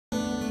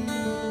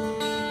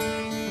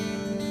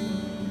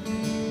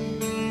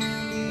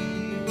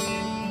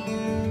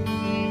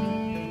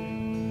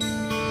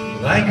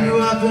I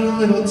grew up in a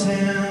little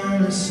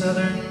town, a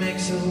southern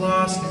mix of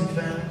lost and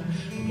found,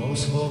 where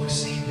most folks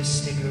seem to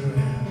stick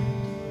around.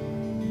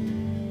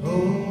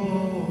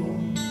 Oh,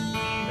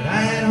 but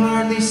I had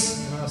hardly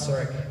Oh,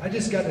 sorry. I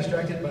just got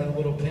distracted by the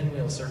little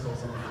pinwheel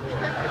circles on the floor.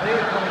 Are they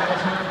coming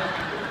elsewhere?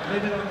 Have they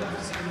been on the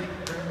ceiling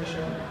during the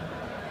show?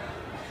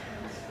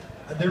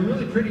 They're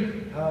really pretty,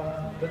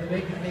 but they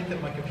make me think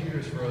that my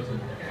computer's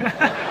frozen.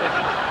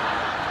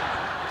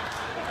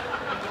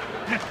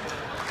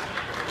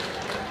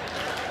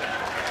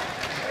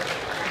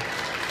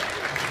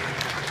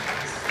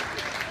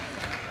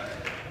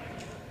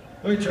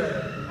 Let me try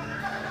that.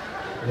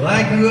 Well,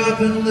 I grew up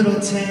in a little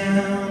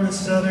town, a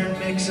southern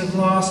mix of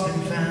lost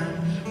and found,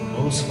 where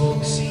most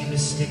folks seem to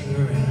stick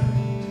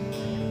around.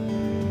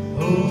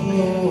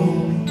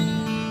 Oh,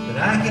 but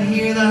I could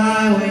hear the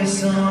highway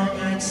song.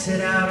 I'd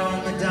sit out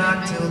on the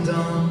dock till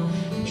dawn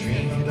and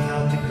dream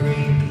about the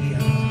great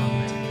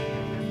beyond.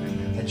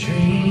 I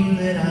dreamed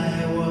that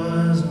I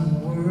was a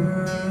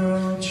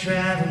world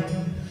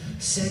traveler,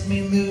 set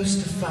me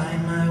loose to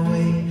find my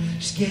way.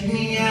 Just get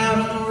me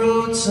out on the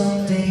road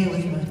someday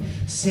with my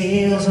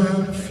sails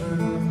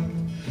unfurled.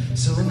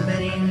 So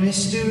many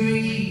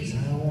mysteries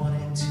I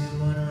wanted to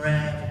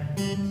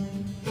unravel.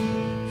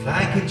 If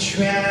I could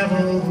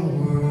travel the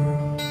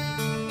world.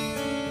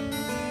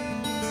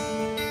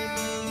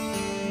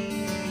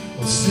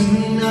 Well,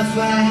 soon enough I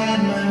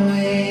had my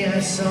way. I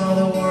saw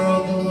the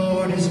world the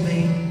Lord has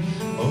made,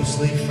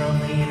 mostly from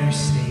the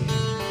interstate.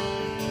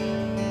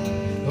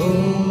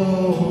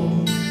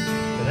 Oh,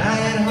 but I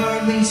had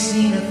hardly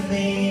seen a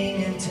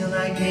thing until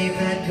I gave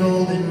that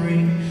golden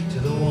ring to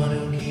the one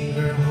who gave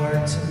her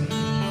heart to me.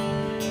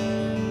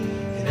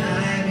 And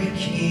I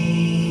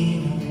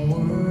became a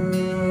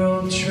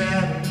world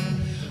traveler.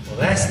 Well,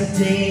 that's the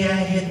day I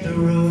hit the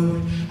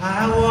road.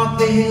 I walked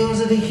the hills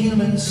of the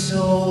human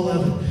soul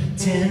of a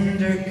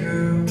tender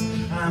girl.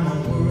 I'm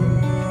a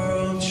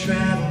world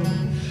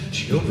traveler.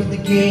 She opened the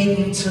gate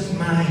and took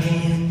my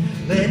hand,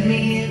 led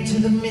me into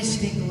the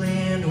mystic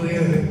land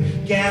where her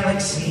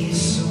galaxies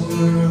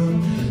swirl.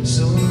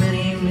 So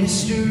many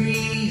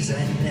mysteries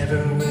I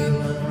never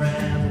will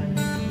unravel,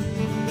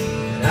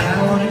 and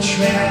I want to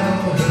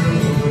travel her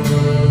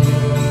world.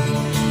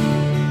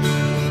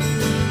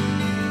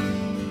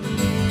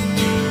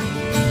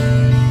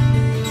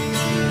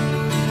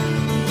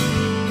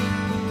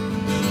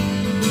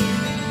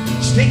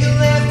 Just take a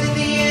left at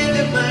the end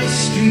of my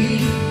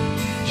street,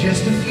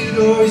 just a few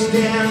doors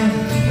down,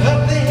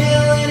 up the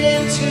hill and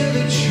into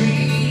the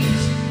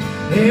trees.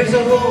 There's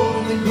a hole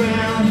in the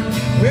ground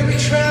where we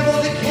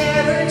traveled the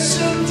cavern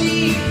so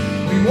deep.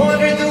 We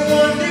wandered the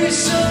wonders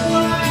so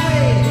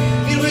wide,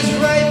 it was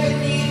right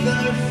beneath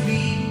our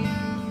feet.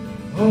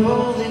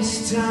 All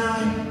this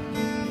time,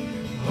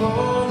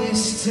 all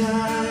this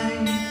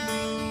time.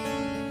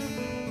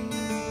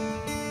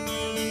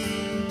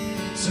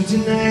 So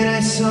tonight I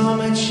saw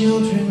my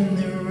children in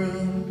their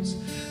rooms,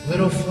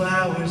 little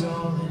flowers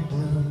all in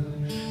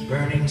bloom,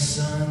 burning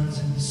suns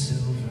and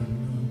silver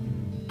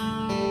moon.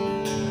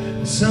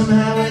 And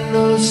somehow in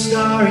those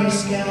starry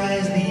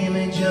skies, the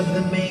image of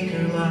the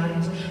Maker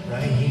lies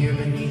right here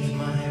beneath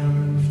my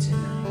roof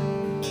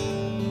tonight.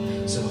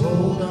 So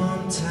hold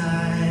on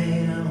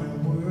tight, I'm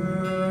a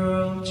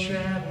world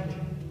traveler.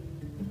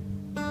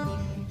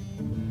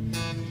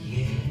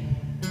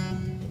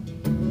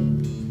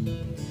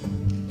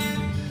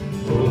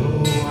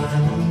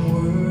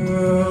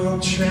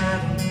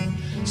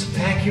 So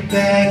pack your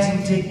bags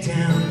and dig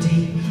down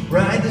deep,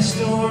 ride the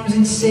storms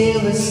and sail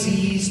the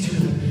seas to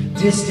the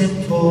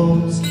distant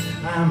poles.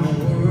 I'm a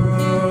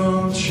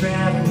world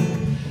traveler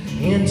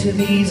into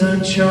these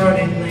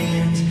uncharted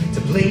lands,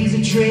 to blaze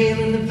a trail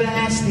in the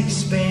vast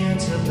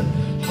expanse of the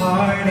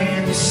heart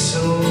and the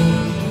soul.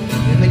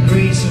 In the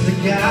grace of the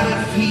God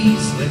of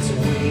peace, let's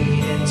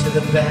wade into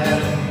the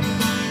battle.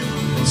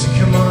 So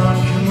come on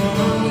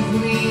with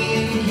me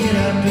and get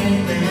up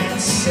in that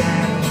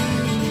saddle.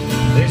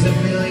 There's a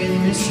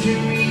million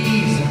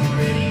mysteries I'm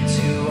ready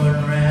to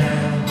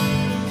unravel.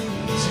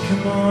 So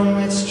come on,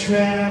 let's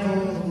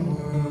travel the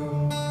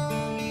world.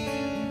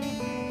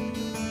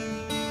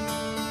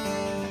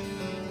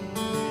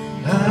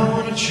 I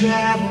want to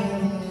travel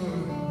the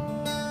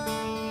world.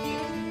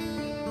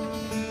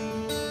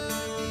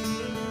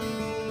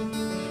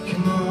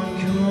 Come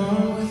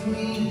on with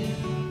me.